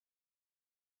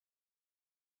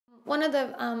One of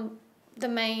the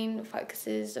main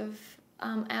focuses of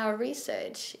our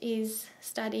research is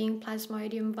studying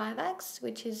Plasmodium vivax,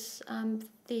 which is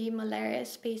the malaria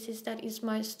species that is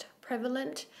most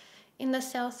prevalent in the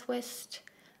southwest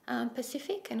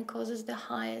Pacific and causes the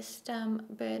highest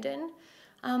burden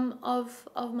of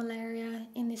malaria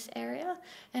in this area.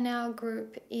 And our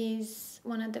group is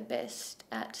one of the best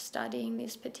at studying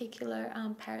this particular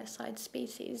parasite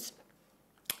species.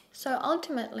 So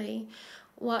ultimately,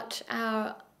 what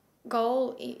our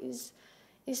goal is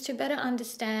to better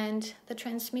understand the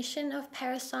transmission of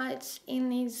parasites in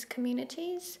these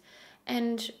communities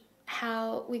and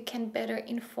how we can better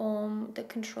inform the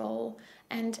control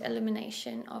and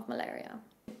elimination of malaria.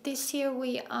 This year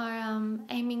we are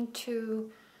aiming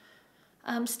to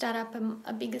start up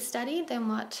a bigger study than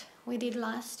what we did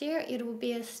last year. It will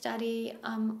be a study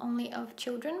only of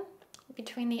children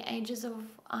between the ages of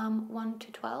 1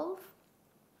 to 12.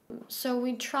 So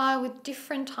we try with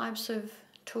different types of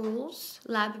tools,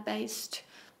 lab-based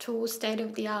tools,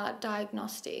 state-of-the-art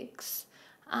diagnostics,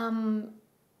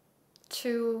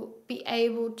 to be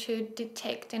able to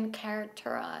detect and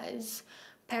characterize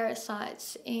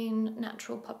parasites in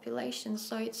natural populations.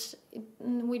 So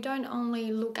we don't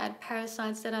only look at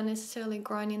parasites that are necessarily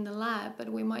grown in the lab, but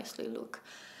we mostly look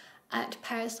at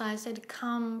parasites that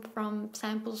come from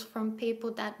samples from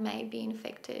people that may be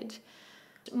infected.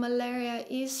 Malaria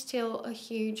is still a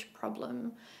huge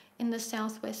problem in the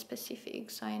southwest Pacific,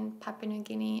 so in Papua New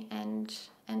Guinea and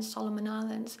Solomon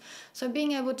Islands. So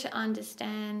being able to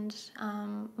understand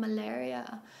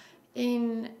malaria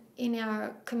in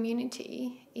our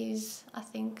community is, I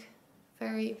think,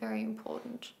 very, very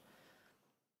important.